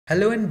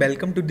Hello and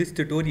welcome to this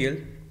tutorial.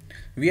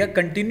 We are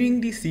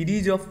continuing the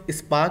series of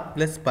Spark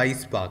plus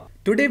PySpark.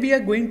 Today we are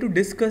going to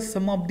discuss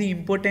some of the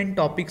important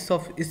topics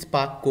of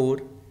Spark core.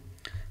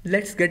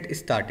 Let's get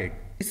started.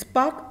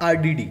 Spark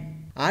RDD.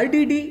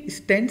 RDD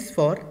stands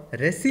for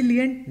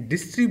Resilient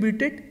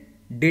Distributed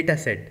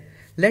Dataset.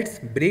 Let's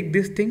break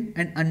this thing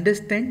and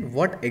understand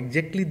what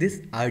exactly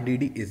this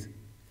RDD is.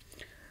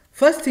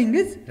 First thing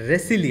is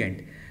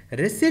resilient.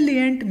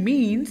 Resilient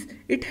means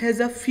it has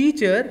a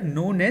feature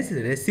known as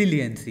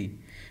resiliency.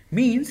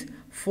 Means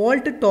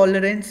fault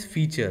tolerance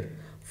feature.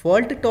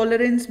 Fault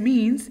tolerance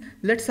means,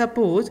 let's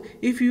suppose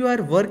if you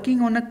are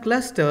working on a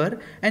cluster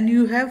and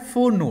you have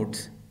 4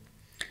 nodes.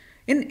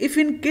 If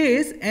in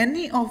case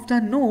any of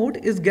the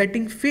node is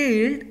getting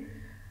failed,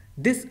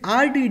 this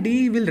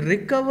RDD will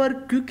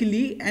recover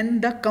quickly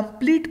and the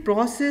complete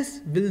process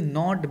will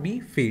not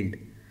be failed.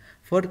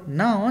 For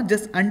now,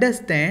 just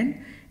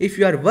understand, if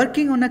you are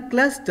working on a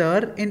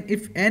cluster and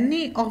if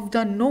any of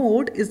the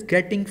node is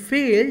getting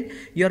failed,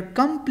 your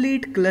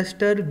complete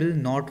cluster will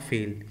not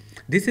fail.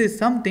 This is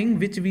something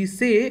which we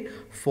say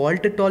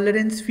fault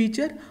tolerance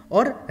feature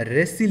or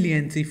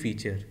resiliency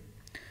feature.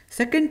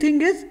 Second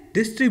thing is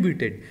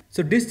distributed.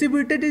 So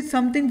distributed is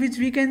something which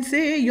we can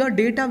say your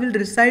data will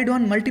reside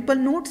on multiple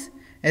nodes.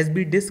 As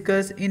we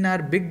discussed in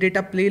our big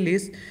data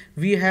playlist,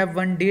 we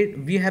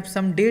have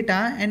some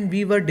data and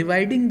we were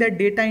dividing that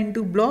data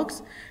into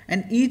blocks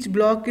and each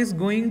block is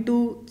going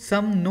to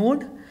some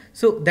node.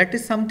 So that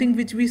is something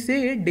which we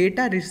say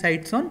data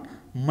resides on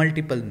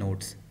multiple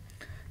nodes.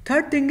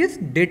 Third thing is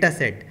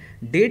dataset.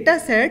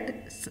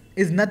 Dataset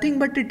is nothing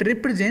but it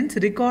represents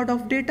record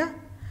of data.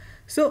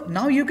 So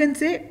now you can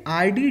say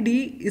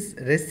RDD is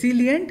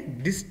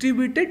resilient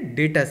distributed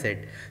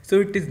dataset.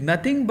 So it is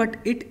nothing but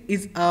it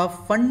is a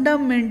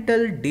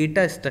fundamental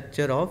data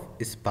structure of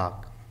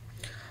Spark.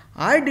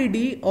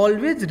 RDD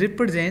always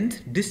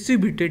represents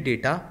distributed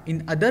data.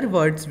 In other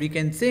words, we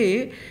can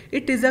say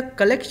it is a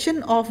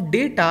collection of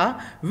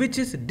data which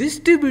is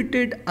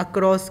distributed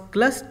across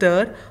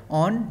cluster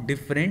on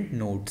different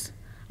nodes.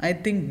 I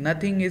think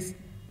nothing is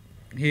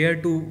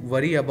here to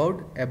worry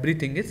about.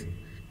 Everything is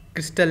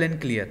crystal and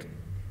clear.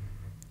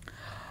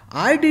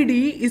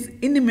 RDD is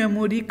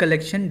in-memory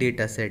collection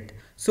dataset.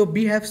 So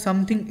we have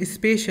something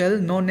special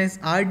known as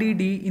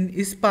RDD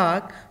in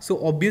Spark.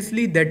 So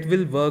obviously that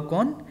will work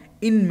on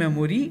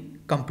in-memory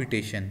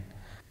computation.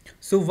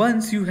 So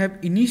once you have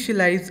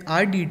initialized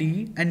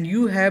RDD and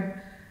you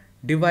have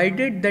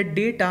divided the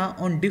data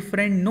on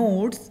different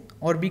nodes,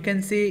 or we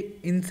can say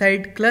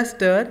inside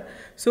cluster,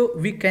 so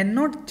we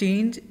cannot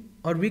change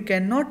or we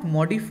cannot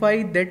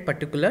modify that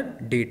particular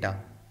data.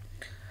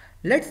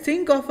 Let's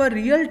think of a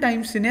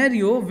real-time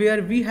scenario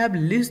where we have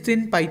lists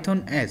in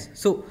Python as.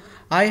 So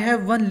I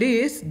have one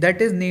list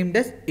that is named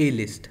as A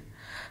list.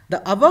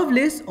 The above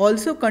list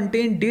also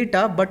contain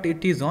data but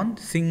it is on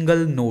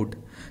single node.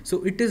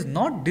 So it is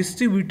not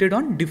distributed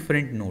on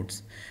different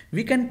nodes.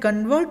 We can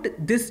convert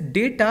this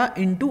data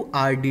into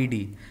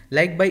RDD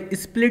like by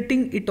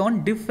splitting it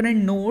on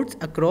different nodes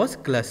across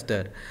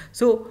cluster.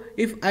 So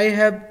if I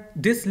have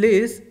this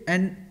list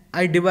and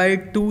I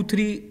divide 2,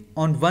 3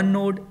 on one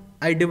node,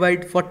 I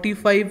divide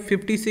 45,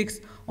 56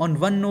 on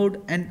one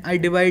node and I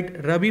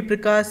divide Ravi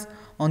Prakash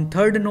on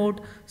third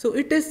node. So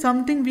it is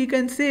something we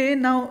can say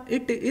now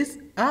it is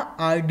a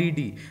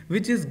RDD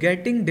which is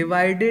getting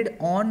divided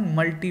on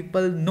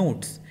multiple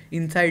nodes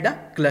inside a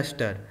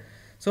cluster.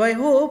 So I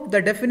hope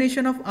the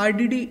definition of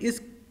RDD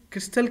is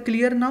crystal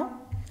clear now.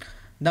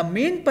 The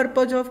main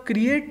purpose of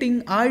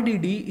creating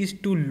RDD is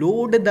to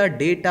load the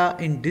data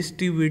in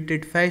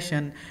distributed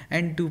fashion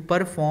and to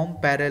perform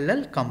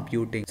parallel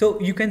computing.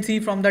 So you can see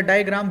from the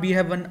diagram we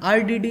have an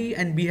RDD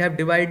and we have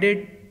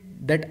divided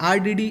that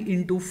RDD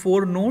into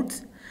 4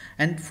 nodes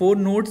and 4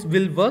 nodes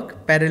will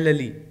work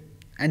parallelly.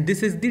 And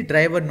this is the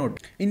driver node.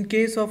 In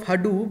case of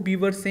Hadoop, we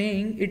were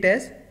saying it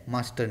as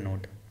master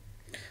node.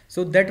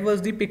 So that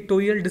was the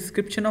pictorial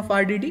description of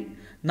RDD.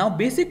 Now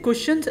basic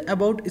questions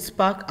about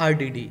Spark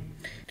RDD.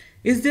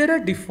 Is there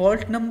a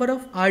default number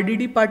of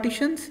RDD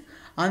partitions?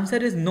 Answer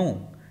is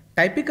no.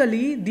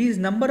 Typically, these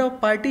number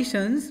of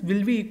partitions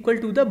will be equal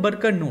to the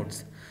worker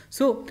nodes.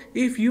 So,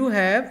 if you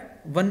have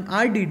one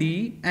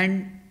RDD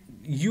and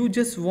you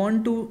just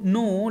want to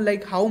know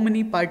like how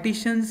many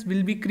partitions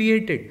will be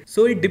created.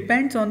 So, it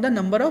depends on the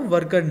number of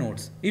worker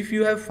nodes. If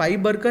you have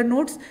 5 worker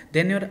nodes,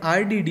 then your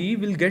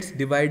RDD will get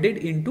divided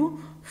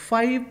into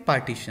 5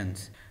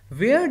 partitions.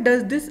 Where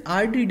does this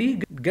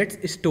RDD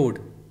gets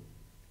stored?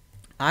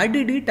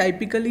 RDD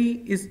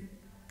typically is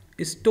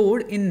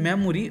stored in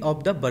memory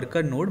of the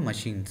worker node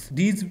machines.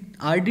 These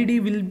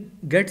RDD will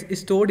get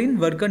stored in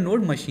worker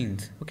node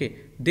machines. Okay,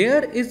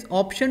 there is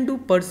option to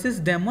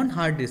persist them on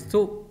hard disk.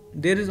 So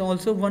there is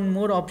also one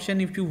more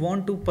option if you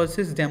want to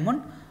persist them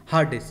on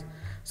hard disk.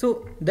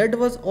 So that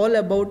was all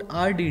about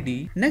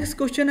RDD. Next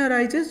question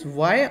arises,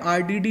 why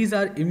RDDs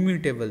are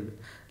immutable?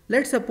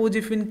 Let's suppose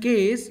if in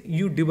case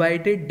you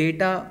divided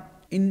data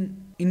in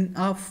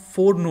a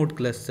 4 node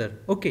cluster,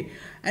 okay,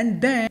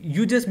 and then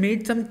you just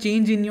made some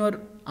change in your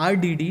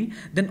RDD,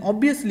 then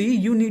obviously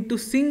you need to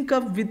sync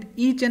up with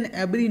each and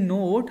every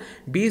node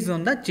based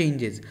on the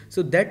changes.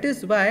 So that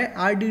is why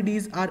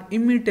RDDs are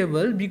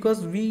immutable,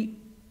 because we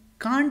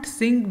can't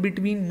sync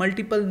between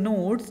multiple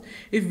nodes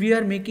if we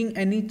are making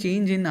any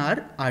change in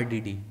our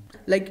RDD.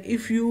 Like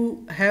if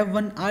you have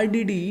one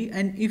RDD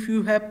and if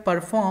you have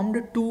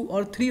performed 2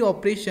 or 3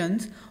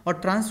 operations or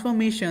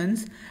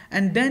transformations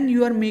and then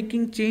you are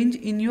making change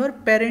in your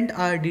parent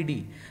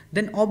RDD,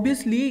 then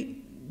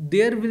obviously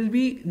there will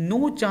be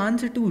no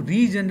chance to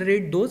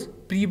regenerate those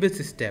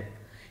previous step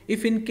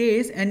if in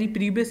case any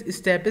previous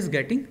step is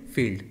getting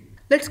failed.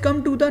 Let's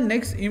come to the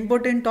next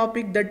important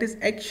topic, that is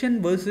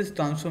action versus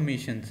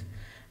transformations.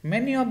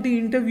 Many of the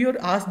interviewer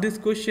ask this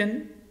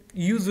question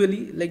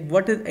usually, like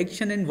what is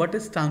action and what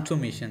is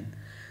transformation.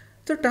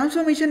 So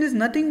transformation is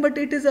nothing but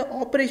it is an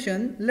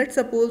operation. Let's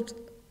suppose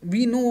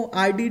we know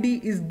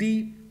RDD is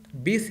the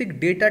basic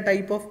data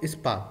type of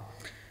Spark.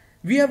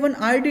 We have an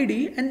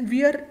RDD and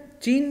we are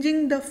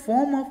changing the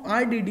form of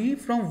RDD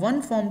from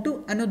one form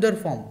to another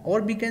form,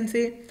 or we can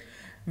say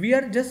we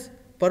are just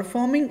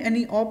performing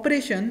any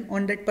operation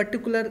on that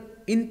particular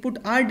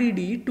input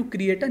RDD to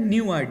create a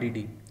new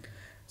RDD.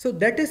 So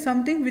that is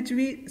something which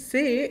we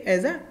say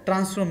as a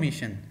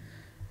transformation.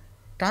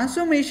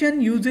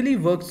 Transformation usually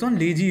works on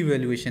lazy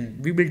evaluation.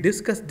 We will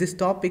discuss this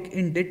topic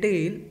in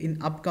detail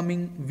in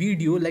upcoming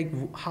video, like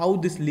how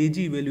this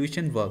lazy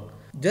evaluation works.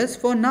 Just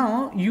for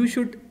now, you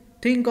should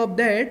think of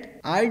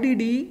that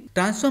RDD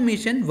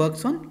transformation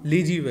works on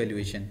lazy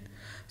evaluation.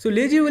 So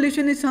lazy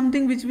evaluation is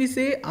something which we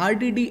say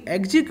RDD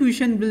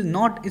execution will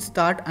not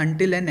start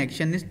until an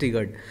action is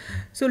triggered.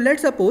 So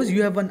let's suppose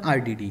you have one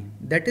RDD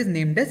that is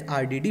named as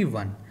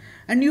RDD1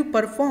 and you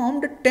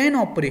performed 10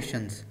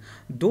 operations.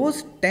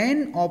 Those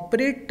 10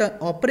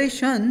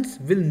 operations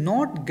will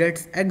not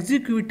get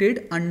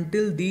executed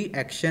until the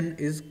action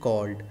is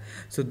called.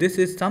 So this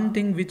is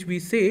something which we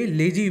say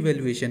lazy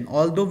evaluation.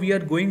 Although we are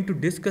going to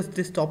discuss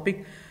this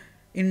topic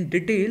in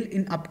detail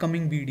in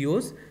upcoming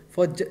videos,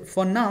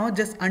 for now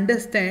just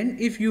understand,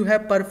 if you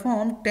have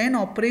performed 10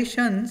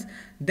 operations,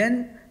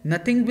 then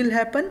nothing will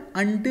happen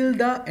until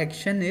the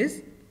action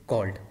is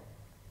called.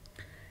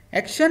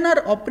 Action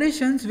are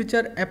operations which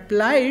are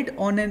applied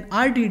on an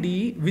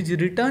RDD which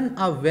return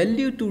a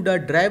value to the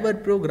driver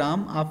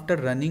program after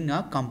running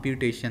a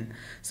computation.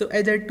 So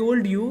as I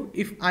told you,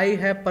 if I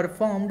have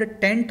performed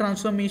 10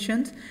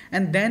 transformations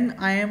and then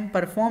I am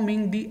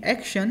performing the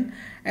action,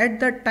 at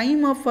the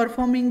time of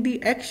performing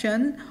the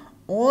action,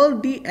 all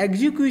the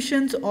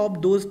executions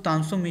of those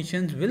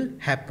transformations will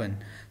happen.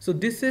 So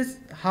this is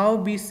how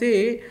we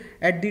say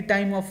at the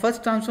time of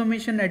first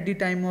transformation, at the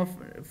time of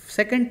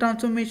second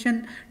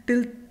transformation,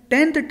 till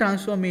 10th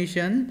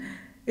transformation,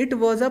 it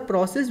was a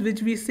process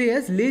which we say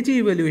as lazy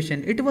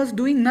evaluation. It was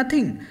doing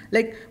nothing.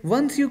 Like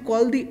once you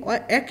call the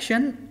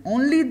action,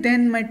 only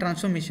then my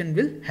transformation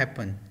will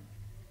happen.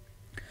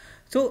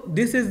 So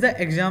this is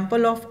the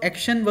example of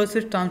action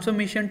versus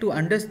transformation to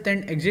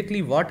understand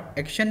exactly what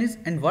action is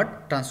and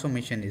what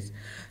transformation is.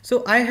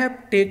 So I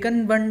have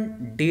taken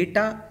one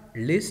data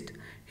list.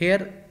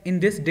 Here in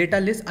this data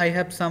list I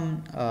have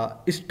some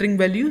string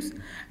values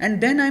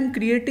and then I am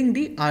creating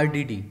the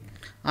RDD.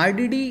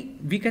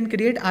 RDD, we can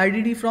create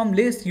RDD from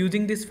list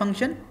using this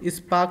function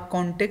spark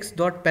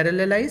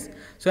context.parallelize.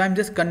 So I am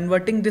just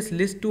converting this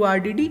list to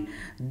RDD.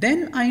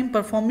 Then I am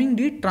performing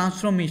the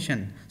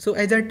transformation. So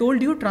as I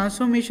told you,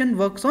 transformation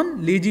works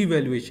on lazy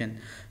evaluation.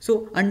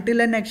 So until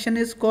an action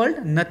is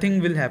called,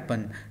 nothing will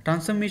happen.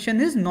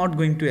 Transformation is not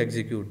going to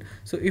execute.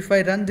 So if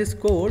I run this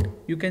code,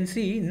 you can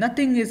see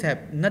nothing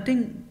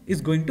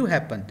is going to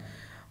happen.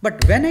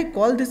 But when I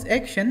call this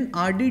action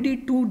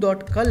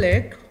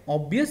rdd2.collect,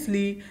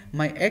 obviously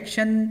my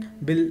action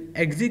will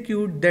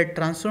execute that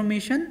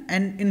transformation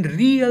and in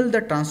real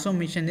the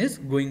transformation is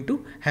going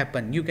to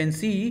happen. You can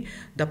see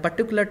the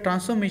particular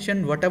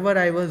transformation, whatever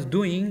I was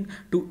doing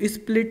to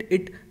split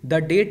it,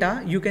 the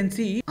data, you can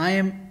see I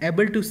am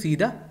able to see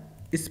the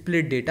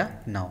split data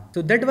now.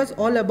 So that was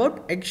all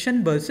about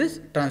action versus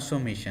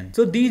transformation.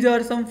 So these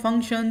are some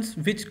functions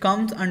which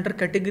comes under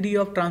category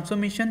of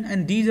transformation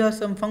and these are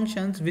some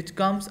functions which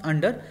comes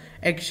under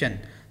action.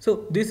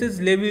 So this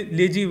is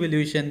lazy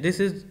evaluation.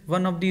 This is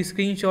one of the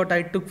screenshot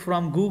I took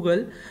from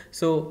Google.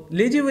 So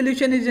lazy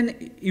evaluation is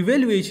an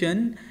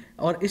evaluation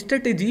or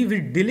strategy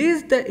which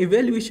delays the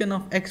evaluation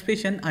of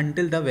expression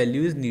until the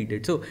value is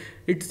needed. So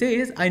it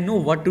says, I know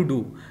what to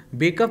do.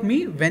 Wake up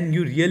me when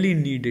you really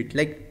need it.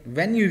 Like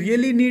when you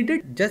really need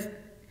it, just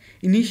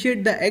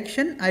initiate the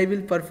action. I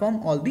will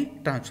perform all the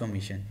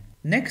transformation.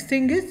 Next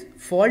thing is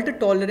fault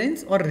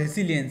tolerance or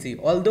resiliency.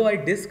 Although I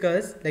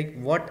discuss like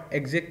what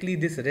exactly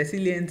this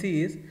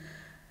resiliency is,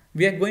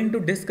 we are going to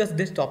discuss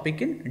this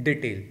topic in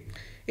detail.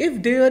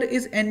 If there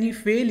is any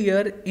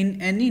failure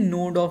in any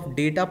node of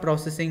data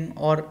processing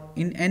or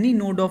in any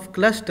node of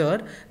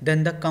cluster,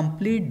 then the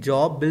complete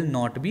job will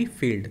not be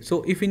failed.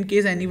 So if in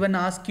case anyone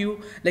asks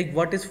you like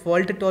what is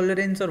fault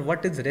tolerance or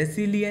what is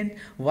resilient,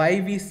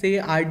 why we say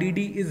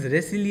RDD is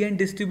resilient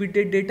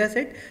distributed data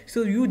set,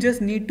 so you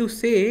just need to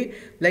say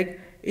like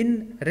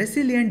in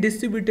resilient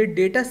distributed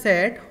data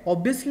set,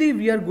 obviously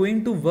we are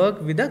going to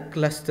work with a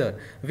cluster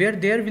where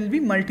there will be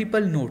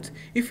multiple nodes.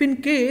 If in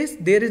case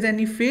there is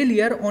any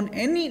failure on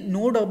any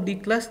node of the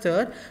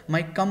cluster,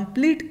 my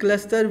complete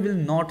cluster will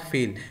not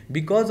fail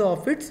because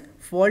of its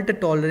fault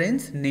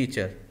tolerance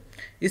nature.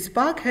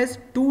 Spark has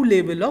two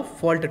levels of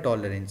fault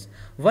tolerance.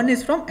 One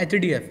is from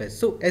HDFS.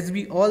 So as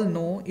we all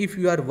know, if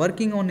you are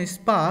working on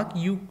Spark,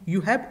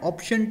 you have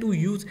option to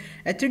use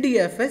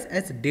HDFS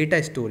as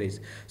data storage.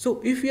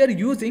 So if you are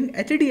using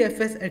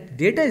HDFS as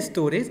data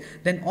storage,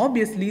 then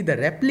obviously the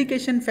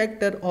replication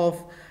factor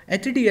of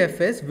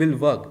HDFS will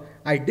work.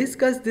 I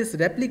discussed this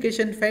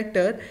replication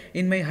factor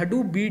in my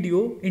Hadoop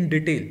video in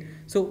detail.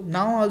 So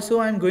now also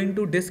I am going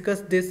to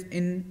discuss this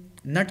in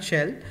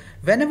nutshell.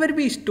 Whenever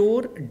we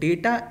store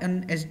data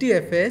in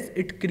HDFS,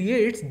 it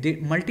creates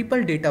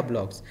multiple data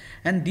blocks,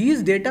 and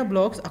these data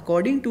blocks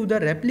according to the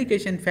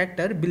replication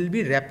factor will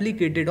be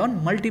replicated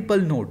on multiple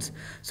nodes.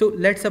 So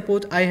let's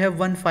suppose I have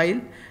one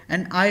file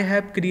and I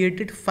have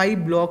created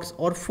 5 blocks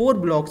or 4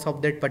 blocks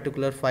of that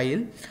particular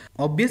file.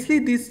 Obviously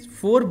these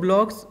 4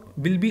 blocks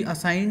will be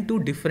assigned to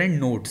different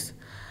nodes.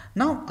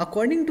 Now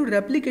according to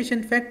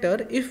replication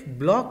factor, if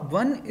block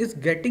 1 is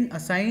getting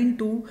assigned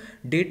to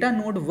data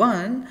node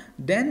 1,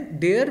 then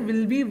there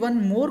will be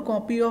one more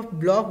copy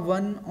of block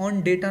 1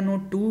 on data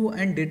node 2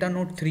 and data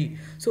node 3.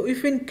 So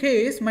if in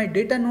case my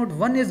data node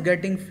 1 is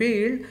getting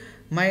failed,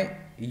 my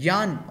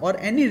yarn or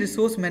any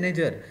resource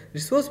manager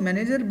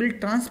will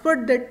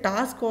transfer that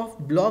task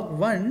of block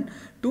 1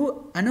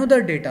 to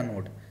another data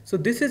node. So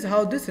this is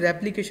how this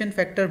replication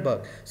factor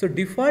works. So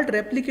default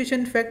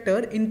replication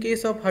factor in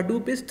case of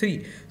Hadoop is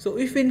 3. So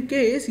if in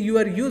case you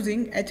are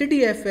using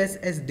HDFS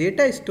as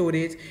data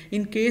storage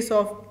in case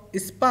of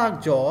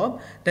Spark job,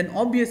 then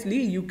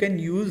obviously you can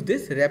use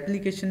this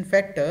replication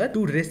factor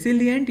to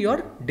resilient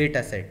your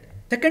data set.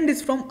 Second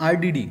is from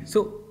RDD.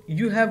 So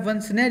you have one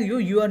scenario,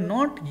 you are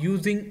not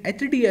using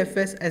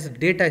HDFS as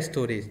data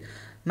storage.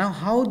 Now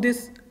how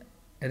this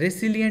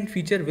resilient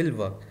feature will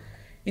work?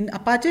 In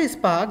Apache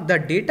Spark, the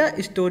data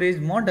storage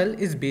model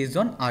is based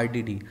on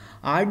RDD.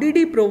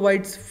 RDD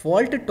provides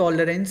fault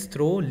tolerance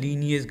through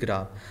lineage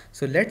graph.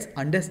 So let's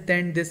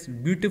understand this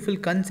beautiful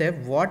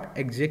concept. What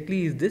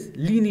exactly is this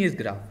lineage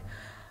graph?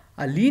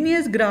 A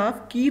lineage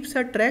graph keeps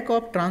a track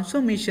of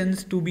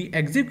transformations to be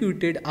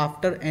executed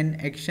after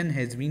an action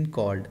has been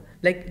called.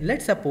 Like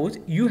let's suppose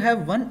you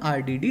have one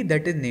RDD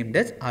that is named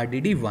as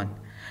RDD1.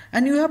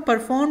 And you have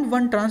performed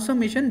one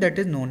transformation that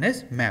is known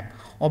as map.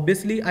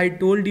 Obviously I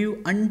told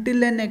you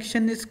until an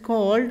action is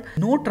called,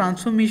 no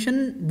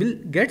transformation will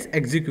gets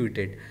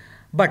executed.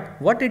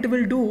 But what it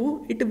will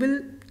do,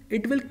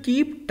 it will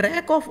keep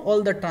track of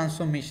all the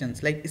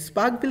transformations. Like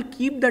Spark will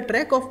keep the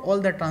track of all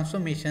the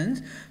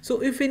transformations.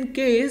 So if in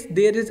case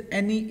there is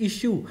any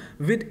issue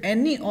with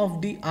any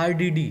of the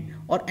RDD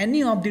or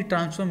any of the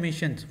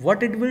transformations,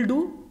 what it will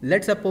do?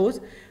 Let's suppose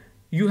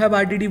you have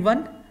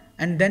RDD1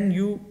 and then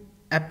you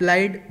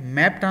applied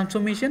map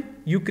transformation,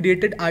 you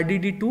created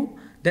RDD2,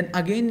 then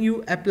again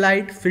you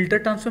applied filter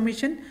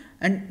transformation,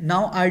 and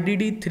now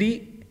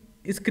RDD3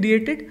 is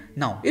created.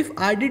 Now if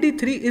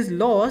RDD3 is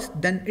lost,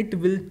 then it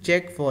will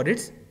check for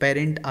its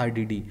parent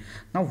RDD.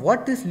 Now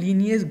what this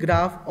lineage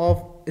graph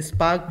of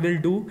Spark will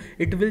do,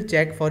 it will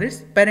check for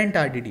its parent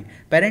RDD.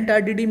 Parent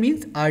RDD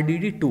means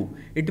RDD2.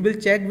 It will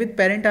check with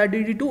parent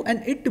RDD2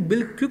 and it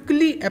will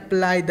quickly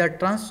apply the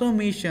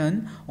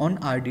transformation on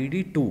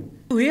RDD2.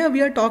 So here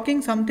we are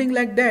talking something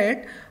like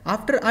that.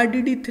 After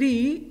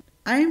RDD3,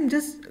 I am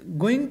just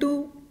going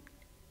to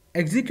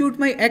execute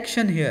my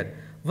action here.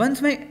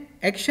 Once my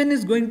action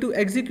is going to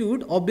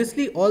execute,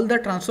 obviously all the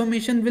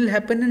transformation will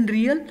happen in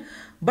real,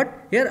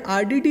 but here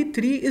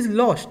RDD3 is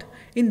lost.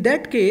 In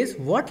that case,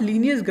 what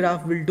lineage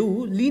graph will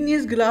do?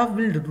 Lineage graph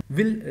will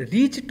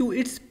reach to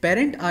its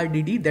parent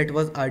RDD, that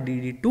was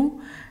RDD2,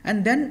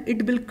 and then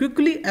it will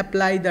quickly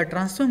apply the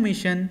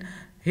transformation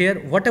here.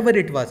 Whatever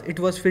it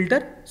was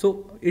filter,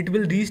 so it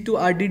will reach to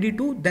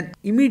RDD2, then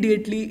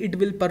immediately it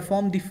will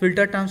perform the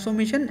filter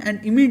transformation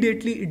and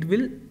immediately it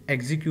will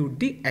execute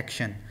the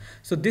action.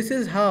 So this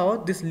is how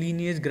this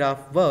lineage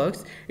graph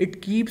works.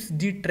 It keeps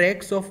the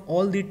tracks of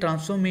all the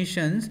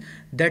transformations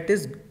that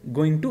is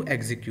going to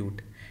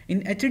execute.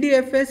 In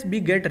HDFS,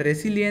 we get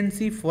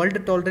resiliency,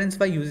 fault tolerance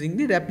by using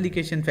the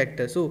replication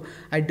factor. So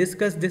I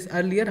discussed this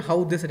earlier,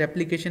 how this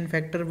replication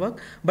factor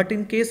works. But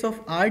in case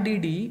of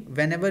RDD,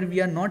 whenever we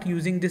are not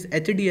using this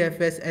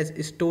HDFS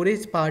as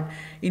storage part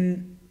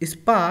in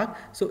Spark,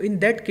 so in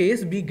that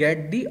case, we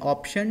get the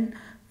option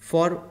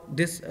for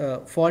this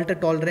fault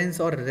tolerance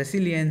or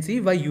resiliency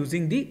by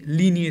using the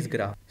lineage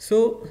graph.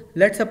 So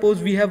let's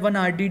suppose we have one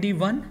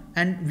RDD1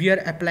 and we are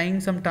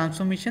applying some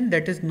transformation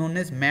that is known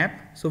as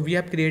map. So we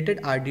have created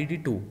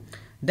RDD2.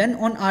 Then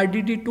on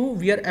RDD2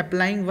 we are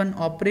applying one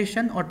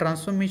operation or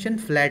transformation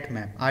flat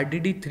map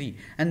RDD3,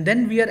 and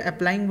then we are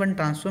applying one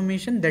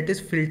transformation that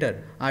is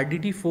filter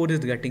RDD4 is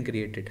getting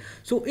created.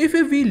 So if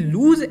we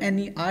lose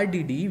any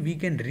RDD, we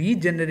can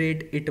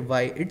regenerate it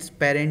by its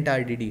parent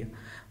RDD.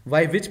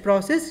 By which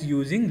process?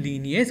 Using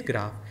lineage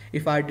graph.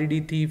 If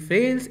RDD3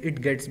 fails,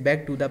 it gets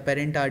back to the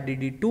parent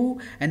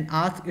RDD2 and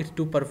asks it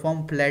to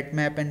perform flat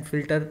map and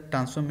filter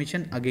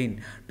transformation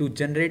again to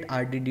generate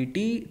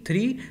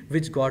RDD3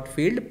 which got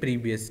failed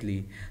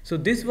previously. So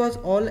this was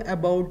all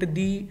about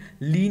the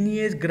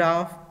lineage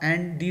graph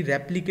and the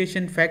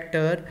replication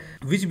factor,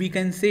 which we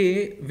can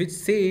say, which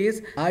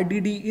says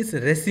RDD is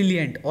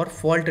resilient or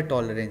fault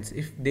tolerance.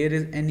 If there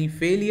is any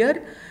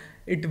failure,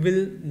 it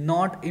will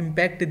not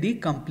impact the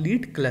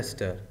complete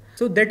cluster.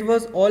 So that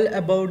was all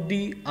about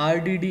the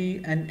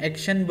RDD and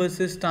action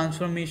versus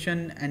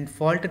transformation and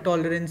fault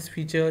tolerance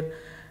feature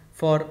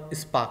for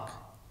Spark.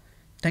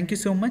 Thank you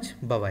so much.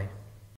 Bye bye.